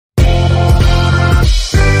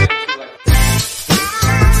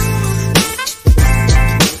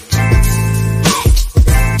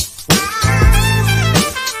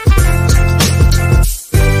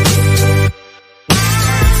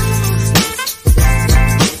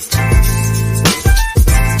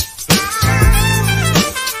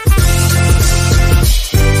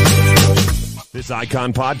This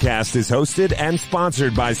Icon podcast is hosted and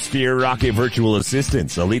sponsored by Sphere Rocket Virtual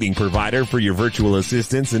Assistants, a leading provider for your virtual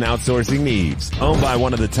assistants and outsourcing needs. Owned by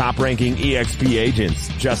one of the top-ranking EXP agents,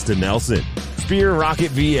 Justin Nelson. Sphere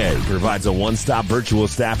Rocket VA provides a one-stop virtual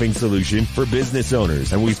staffing solution for business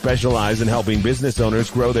owners, and we specialize in helping business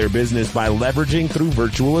owners grow their business by leveraging through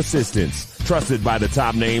virtual assistants. Trusted by the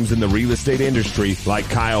top names in the real estate industry like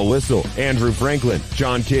Kyle Whistle, Andrew Franklin,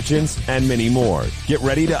 John Kitchens, and many more. Get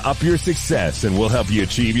ready to up your success and we'll help you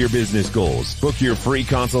achieve your business goals. Book your free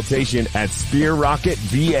consultation at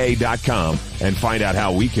sphererocketva.com and find out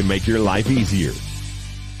how we can make your life easier.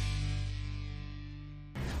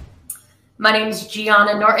 My name is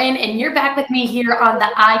Gianna Norton, and you're back with me here on the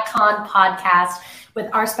Icon podcast with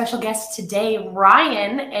our special guest today,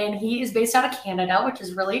 Ryan, and he is based out of Canada, which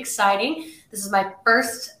is really exciting. This is my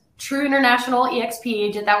first true international EXP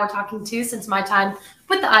agent that we're talking to since my time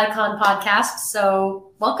with the Icon podcast.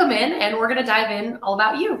 So welcome in, and we're going to dive in all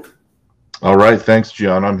about you. All right. Thanks,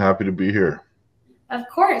 Gianna. I'm happy to be here. Of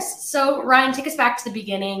course. So Ryan, take us back to the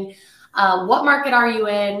beginning. What market are you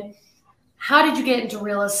in? How did you get into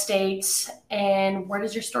real estate, and where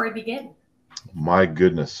does your story begin? My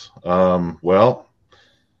goodness. Well,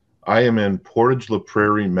 I am in Portage la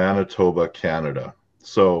Prairie, Manitoba, Canada.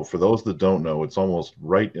 So for those that don't know, it's almost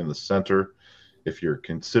right in the center. If you're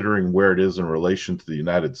considering where it is in relation to the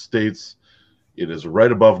United States, it is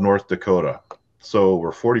right above North Dakota. So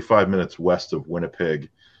we're 45 minutes west of Winnipeg.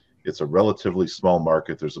 It's a relatively small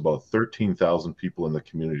market. There's about 13,000 people in the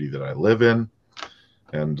community that I live in.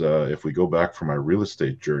 And if we go back from my real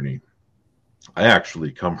estate journey, I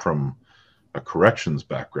actually come from a corrections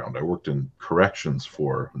background. I worked in corrections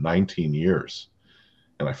for 19 years,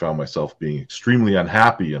 and I found myself being extremely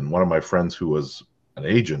unhappy. And one of my friends who was an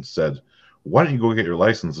agent said, "Why don't you go get your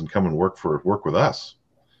license and come and work with us?"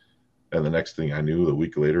 And the next thing I knew, a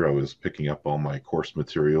week later, I was picking up all my course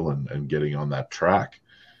material and getting on that track.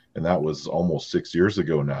 And that was almost 6 years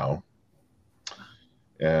ago now.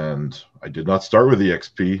 And I did not start with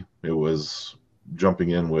EXP. It was jumping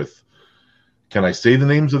in with, can I say the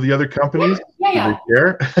names of the other companies? Yeah. Do they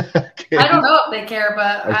care? Okay. I don't know if they care,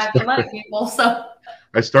 but I've been letting people. So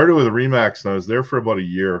I started with Remax, and I was there for about a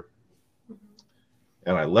year.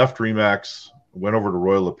 And I left Remax, went over to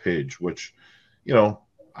Royal LePage, which,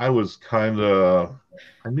 I was I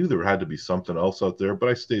knew there had to be something else out there, but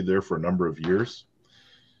I stayed there for a number of years.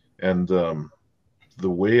 And the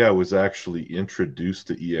way I was actually introduced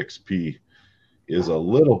to EXP is a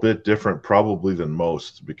little bit different probably than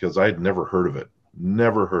most, because I had never heard of it.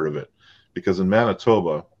 Because in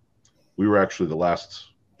Manitoba, we were actually the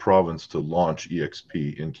last province to launch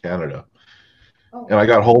EXP in Canada. Oh. And I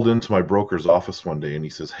got hauled into my broker's office one day, and he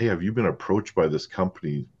says, "Hey, have you been approached by this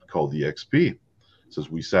company called EXP?" He says,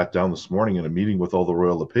 "We sat down this morning in a meeting with all the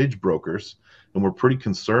Royal LePage brokers, and we're pretty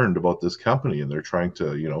concerned about this company, and they're trying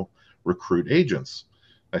to, recruit agents."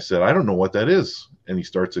 I said, "I don't know what that is." And he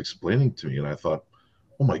starts explaining to me, and I thought,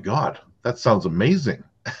 "Oh my God, that sounds amazing."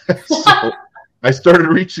 So I started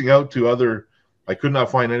reaching out to I could not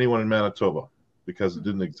find anyone in Manitoba because it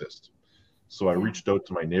didn't exist. So I reached out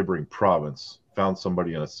to my neighboring province, found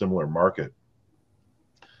somebody in a similar market,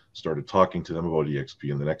 started talking to them about EXP.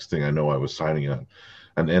 And the next thing I know, I was signing an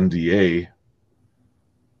NDA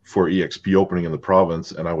for EXP opening in the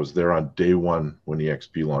province. And I was there on day one when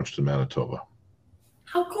EXP launched in Manitoba.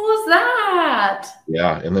 How cool is that?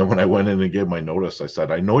 Yeah. And then when I went in and gave my notice, I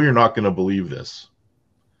said, "I know you're not going to believe this,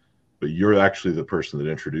 but you're actually the person that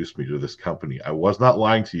introduced me to this company. I was not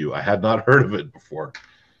lying to you. I had not heard of it before."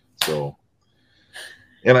 So,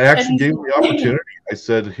 and I actually gave them the opportunity. I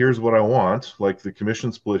said, "Here's what I want. Like, the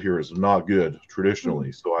commission split here is not good traditionally."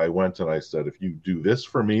 Mm-hmm. So I went and I said, "If you do this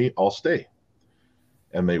for me, I'll stay."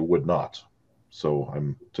 And they would not. So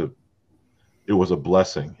it was a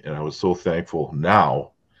blessing, and I was so thankful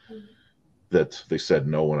now that they said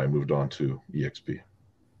no when I moved on to EXP.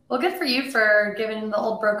 Well, good for you for giving the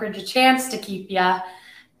old brokerage a chance to keep you,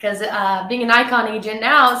 because being an Icon agent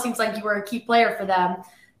now, it seems like you were a key player for them.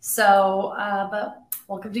 So, but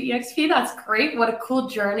welcome to EXP. That's great. What a cool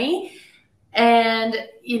journey. And,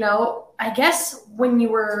 I guess when you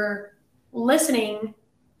were listening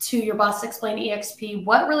to your boss explain EXP,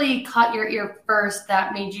 what really caught your ear first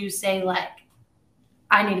that made you say,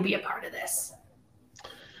 I need to be a part of this?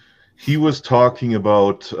 He was talking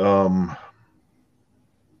about,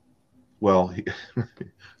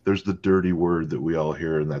 there's the dirty word that we all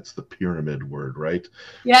hear, and that's the pyramid word, right?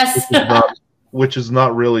 Yes. Which is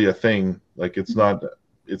not really a thing. It's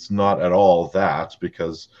not at all that,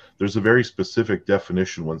 because there's a very specific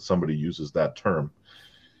definition when somebody uses that term.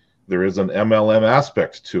 there is an MLM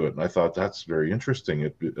aspect to it. And I thought that's very interesting.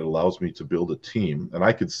 It allows me to build a team, and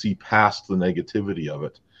I could see past the negativity of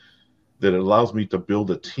it, that it allows me to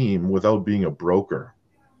build a team without being a broker,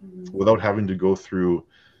 without having to go through,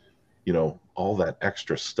 all that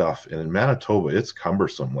extra stuff. And in Manitoba, it's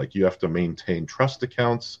cumbersome. Like, you have to maintain trust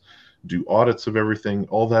accounts, do audits of everything,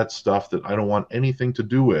 all that stuff that I don't want anything to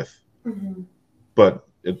do with. But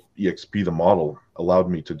EXP, the model, allowed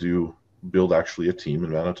me to build actually a team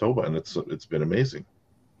in Manitoba, and it's been amazing.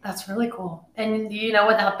 That's really cool. And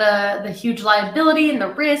without the huge liability and the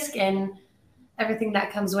risk and everything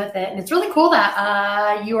that comes with it. And it's really cool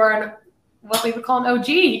that you are what we would call an OG,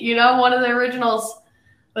 one of the originals.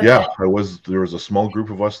 Yeah, there was a small group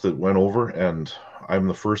of us that went over, and I'm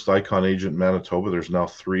the first icon agent in Manitoba. There's now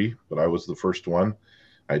 3, but I was the first one.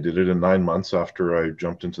 I did it in 9 months after I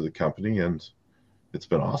jumped into the company, and it's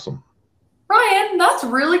been awesome. Ryan, that's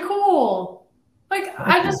really cool. Like,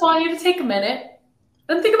 I just want you to take a minute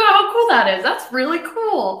and think about how cool that is. That's really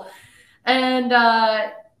cool. And,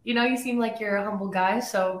 you seem like you're a humble guy,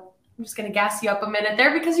 so I'm just going to gas you up a minute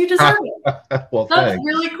there because you deserve it. Well, that's thanks.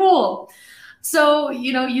 really cool. So,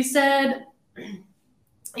 you said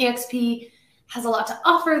EXP has a lot to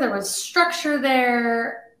offer. There was structure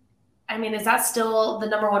there. I mean, is that still the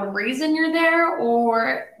number one reason you're there?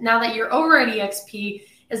 Or now that you're over at EXP,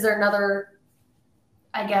 is there another,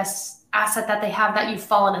 I guess, asset that they have that you've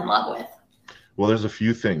fallen in love with? Well, there's a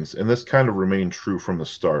few things, and this kind of remained true from the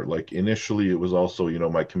start. Like, initially, it was also,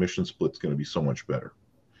 my commission split's going to be so much better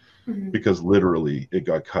because literally it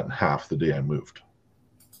got cut in half the day I moved.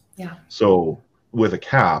 Yeah. So with a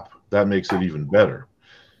cap, that makes it even better.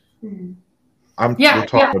 We're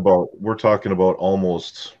talking about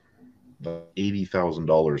almost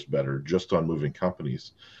 $80,000 better just on moving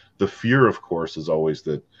companies. The fear, of course, is always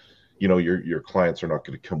that your clients are not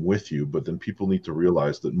going to come with you, but then people need to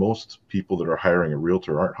realize that most people that are hiring a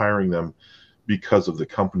realtor aren't hiring them because of the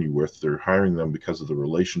company worth. They're hiring them because of the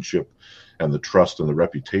relationship and the trust and the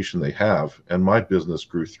reputation they have. And my business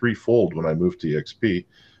grew threefold when I moved to EXP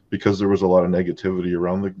because there was a lot of negativity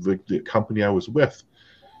around the company I was with.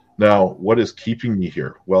 Now, what is keeping me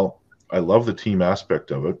here? Well, I love the team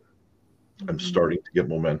aspect of it. I'm starting to get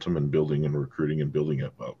momentum and building and recruiting and building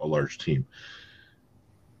a large team.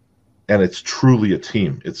 And it's truly a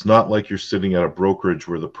team. It's not like you're sitting at a brokerage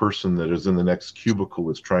where the person that is in the next cubicle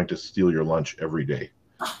is trying to steal your lunch every day.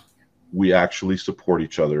 We actually support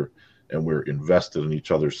each other, and we're invested in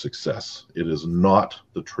each other's success. It is not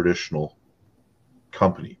the traditional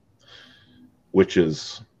company, which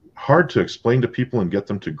is hard to explain to people and get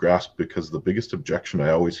them to grasp, because the biggest objection I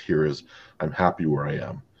always hear is, I'm happy where I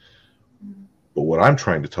am. But what I'm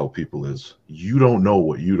trying to tell people is, you don't know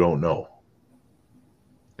what you don't know.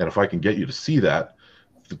 And if I can get you to see that,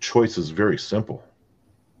 the choice is very simple.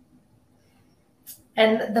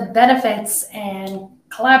 And the benefits and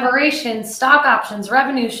collaboration, stock options,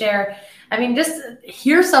 revenue share. I mean, just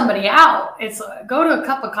hear somebody out. It's go to a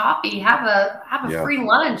cup of coffee, have a free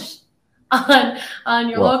lunch on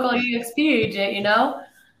your local EXP agent,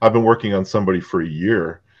 I've been working on somebody for a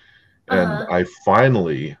year, and I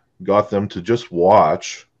finally got them to just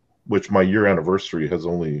watch, which my year anniversary has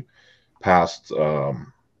only passed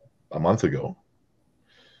a month ago.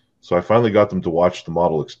 So I finally got them to watch the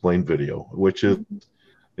model explain video, which is,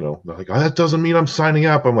 they're like, oh, that doesn't mean I'm signing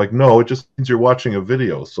up. I'm like, no, it just means you're watching a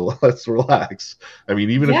video. So let's relax. I mean,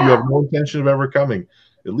 even if you have no intention of ever coming,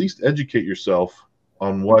 at least educate yourself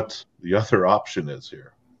on what the other option is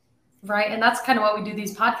here. Right. And that's kind of what we do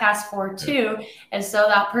these podcasts for too. And so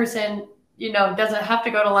that person, doesn't have to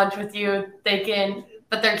go to lunch with you. They can,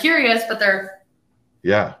 but they're curious, but they're.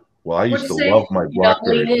 Yeah. Well, I used to love my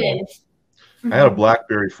BlackBerry phone. I had a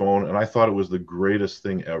BlackBerry phone, and I thought it was the greatest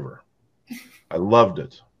thing ever. I loved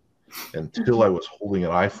it until I was holding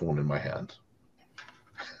an iPhone in my hand.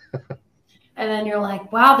 And then you're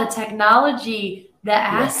like, wow, the technology, the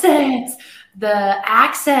assets, the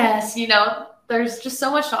access, there's just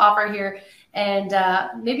so much to offer here. And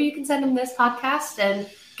maybe you can send them this podcast and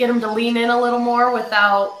get them to lean in a little more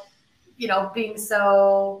without, being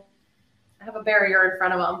so, have a barrier in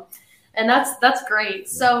front of them. And that's great.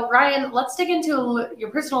 So Ryan, let's dig into your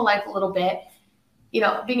personal life a little bit.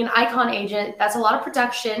 Being an icon agent, that's a lot of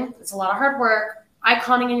production. It's a lot of hard work.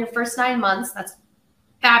 Iconing in your first 9 months, that's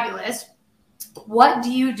fabulous. What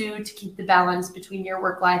do you do to keep the balance between your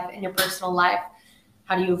work life and your personal life?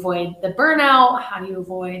 How do you avoid the burnout? How do you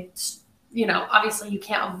avoid, obviously you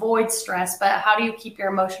can't avoid stress, but how do you keep your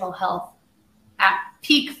emotional health at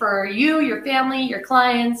peak for you, your family, your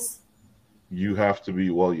clients? You have to be,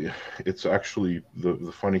 it's actually,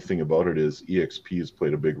 the funny thing about it is EXP has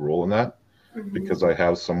played a big role in that. because I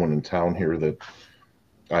have someone in town here that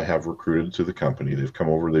I have recruited to the company. They've come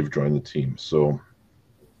over, they've joined the team. So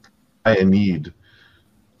I need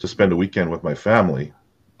to spend a weekend with my family.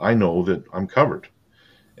 I know that I'm covered.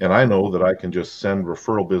 And I know that I can just send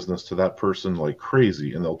referral business to that person like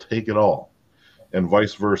crazy and they'll take it all, and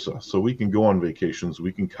vice versa. So we can go on vacations,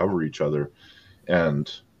 we can cover each other.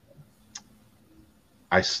 And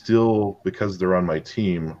I still, because they're on my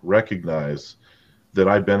team, recognize that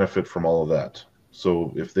I benefit from all of that.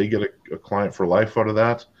 So if they get a client for life out of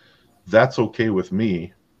that, that's okay with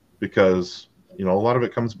me, because a lot of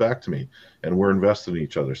it comes back to me and we're invested in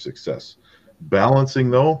each other's success. Balancing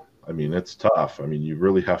though, it's tough. You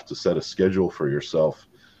really have to set a schedule for yourself.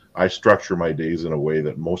 I structure my days in a way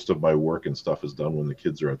that most of my work and stuff is done when the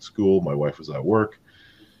kids are at school. My wife is at work.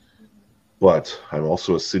 But I'm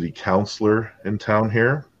also a city councilor in town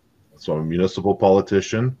here. So I'm a municipal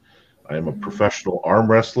politician. I am a professional arm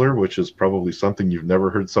wrestler, which is probably something you've never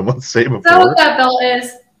heard someone say before. Is that what that belt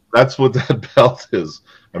is? That's what that belt is.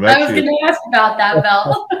 I was going to ask about that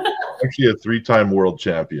belt. Actually a 3-time world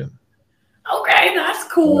champion. Okay,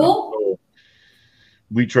 that's cool. So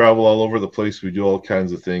we travel all over the place. We do all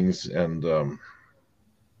kinds of things. And,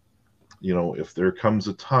 if there comes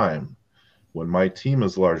a time when my team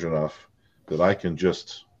is large enough that I can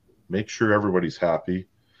just make sure everybody's happy,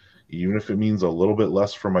 even if it means a little bit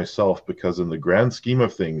less for myself, because in the grand scheme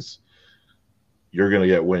of things, you're going to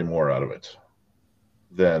get way more out of it,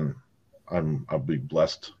 then I'll be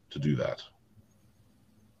blessed to do that.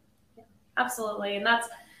 Absolutely. And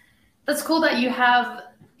that's cool that you have,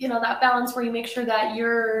 that balance where you make sure that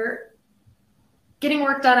you're getting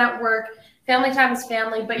work done at work. Family time is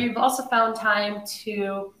family, but you've also found time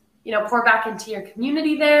to, pour back into your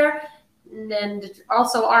community there, and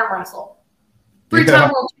also arm wrestle.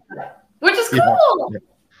 3-time world champion, which is cool.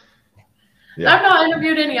 Yeah. I've not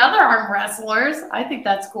interviewed any other arm wrestlers. I think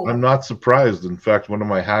that's cool. I'm not surprised. In fact, one of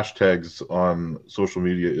my hashtags on social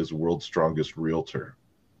media is World's Strongest Realtor.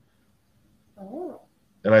 Oh.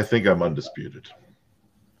 And I think I'm undisputed.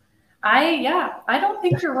 I don't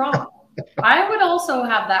think you're wrong. I would also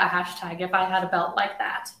have that hashtag if I had a belt like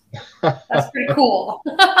that. That's pretty cool.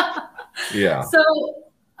 Yeah. So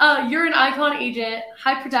you're an icon agent,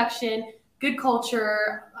 high production, good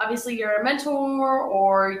culture. Obviously, you're a mentor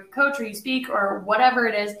or coach, or you speak, or whatever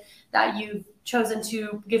it is that you've chosen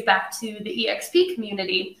to give back to the EXP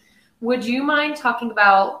community. Would you mind talking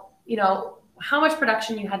about, how much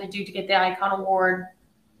production you had to do to get the Icon Award,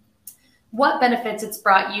 what benefits it's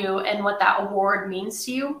brought you, and what that award means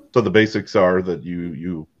to you? So the basics are that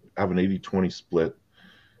you have an 80-20 split.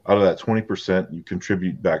 Out of that 20%, you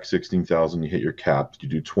contribute back $16,000. You hit your cap. You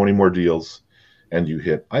do 20 more deals, and you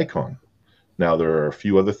hit Icon. Now there are a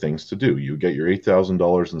few other things to do. You get your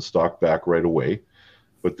 $8,000 in stock back right away,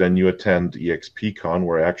 but then you attend EXP Con,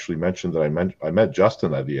 where I actually mentioned that I met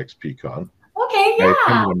Justin at EXP Con. Okay, yeah. I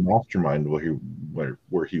attended a mastermind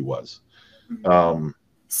where he was.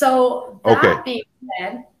 So that being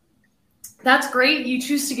said, that's great. You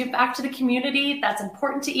choose to give back to the community. That's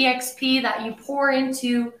important to EXP, that you pour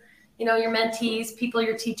into, your mentees, people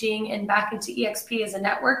you're teaching, and back into EXP as a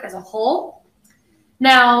network as a whole.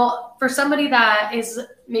 Now, for somebody that is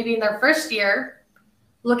maybe in their first year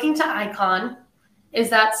looking to Icon, is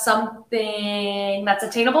that something that's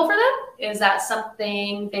attainable for them? Is that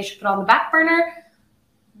something they should put on the back burner?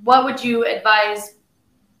 What would you advise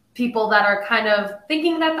people that are kind of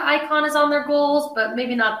thinking that the Icon is on their goals, but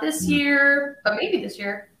maybe not this year, but maybe this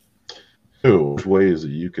year? Two ways that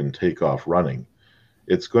you can take off running.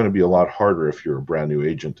 It's going to be a lot harder if you're a brand new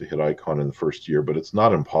agent to hit Icon in the first year, but it's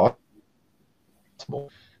not impossible.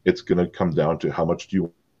 It's going to come down to how much do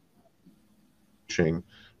you want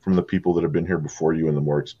from the people that have been here before you and the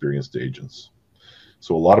more experienced agents.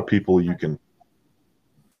 So a lot of people you can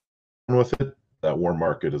with it. That warm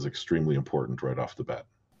market is extremely important right off the bat.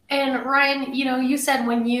 And Ryan, you said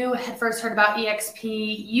when you had first heard about EXP,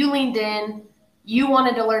 you leaned in, you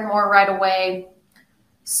wanted to learn more right away.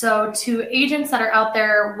 So to agents that are out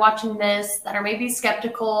there watching this, that are maybe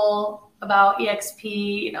skeptical about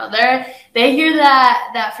EXP, they hear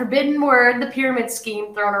that forbidden word, the pyramid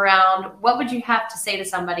scheme, thrown around. What would you have to say to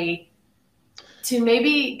somebody to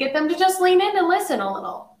maybe get them to just lean in and listen a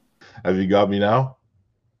little? Have you got me now?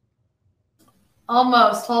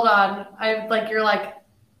 Almost. Hold on.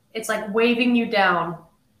 It's like waving you down.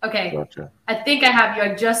 Okay. Gotcha. I think I have you.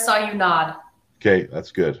 I just saw you nod. Okay,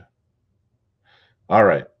 that's good. All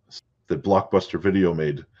right. The Blockbuster Video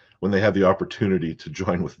made when they had the opportunity to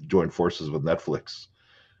join forces with Netflix.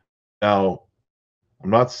 Now, I'm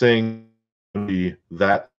not saying it would be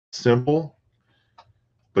that simple,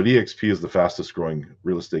 but EXP is the fastest growing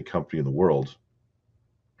real estate company in the world.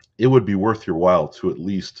 It would be worth your while to at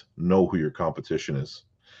least know who your competition is.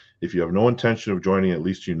 If you have no intention of joining, at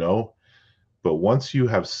least you know. But once you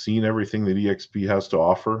have seen everything that EXP has to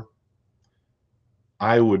offer,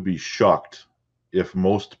 I would be shocked if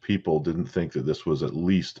most people didn't think that this was at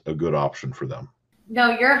least a good option for them.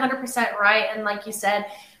 No, you're 100% right. And like you said,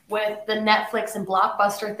 with the Netflix and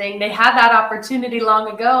Blockbuster thing, they had that opportunity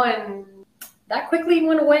long ago, and that quickly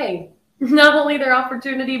went away. Not only their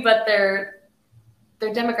opportunity, but their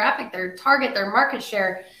demographic, their target, their market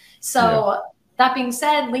share. So that being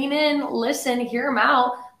said, lean in, listen, hear them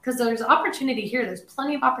out, because there's opportunity here. There's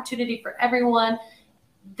plenty of opportunity for everyone.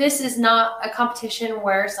 This is not a competition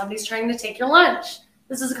where somebody's trying to take your lunch.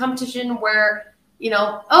 This is a competition where,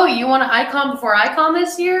 oh, you want an icon before icon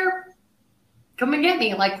this year? Come and get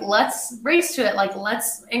me. Like, let's race to it. Like,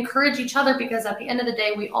 let's encourage each other, because at the end of the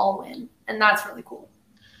day, we all win. And that's really cool.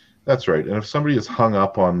 That's right. And if somebody is hung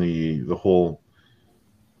up on the whole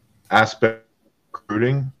aspect of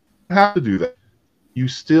recruiting, you have to do that. You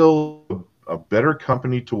still a better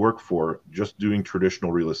company to work for just doing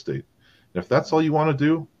traditional real estate. And if that's all you want to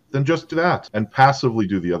do, then just do that and passively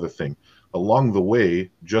do the other thing. Along the way,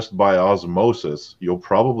 just by osmosis, you'll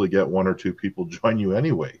probably get one or two people join you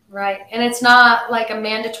anyway. Right. And it's not like a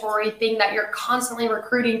mandatory thing that you're constantly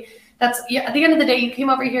recruiting. That's at the end of the day, you came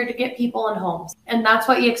over here to get people in homes. And that's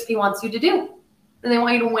what EXP wants you to do. And they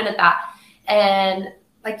want you to win at that. And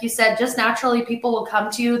like you said, just naturally people will come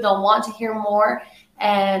to you. They'll want to hear more.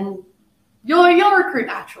 And you'll recruit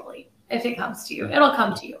naturally if it comes to you. It'll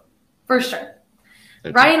come to you for sure.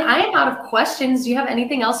 Ryan, I am out of questions. Do you have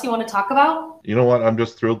anything else you want to talk about? You know what? I'm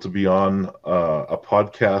just thrilled to be on a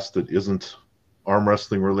podcast that isn't arm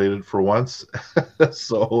wrestling related for once.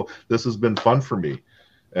 So this has been fun for me.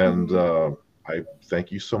 And I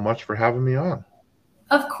thank you so much for having me on.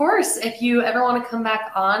 Of course. If you ever want to come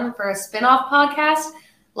back on for a spin-off podcast,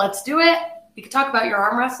 let's do it. We could talk about your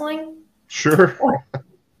arm wrestling. Sure.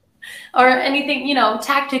 Or anything,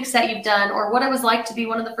 tactics that you've done, or what it was like to be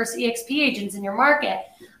one of the first EXP agents in your market.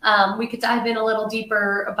 We could dive in a little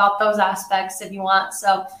deeper about those aspects if you want.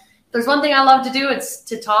 So if there's one thing I love to do, it's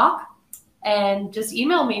to talk, and just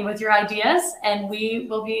email me with your ideas, and we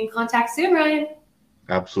will be in contact soon, Ryan.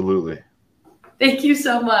 Absolutely. Thank you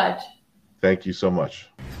so much. Thank you so much.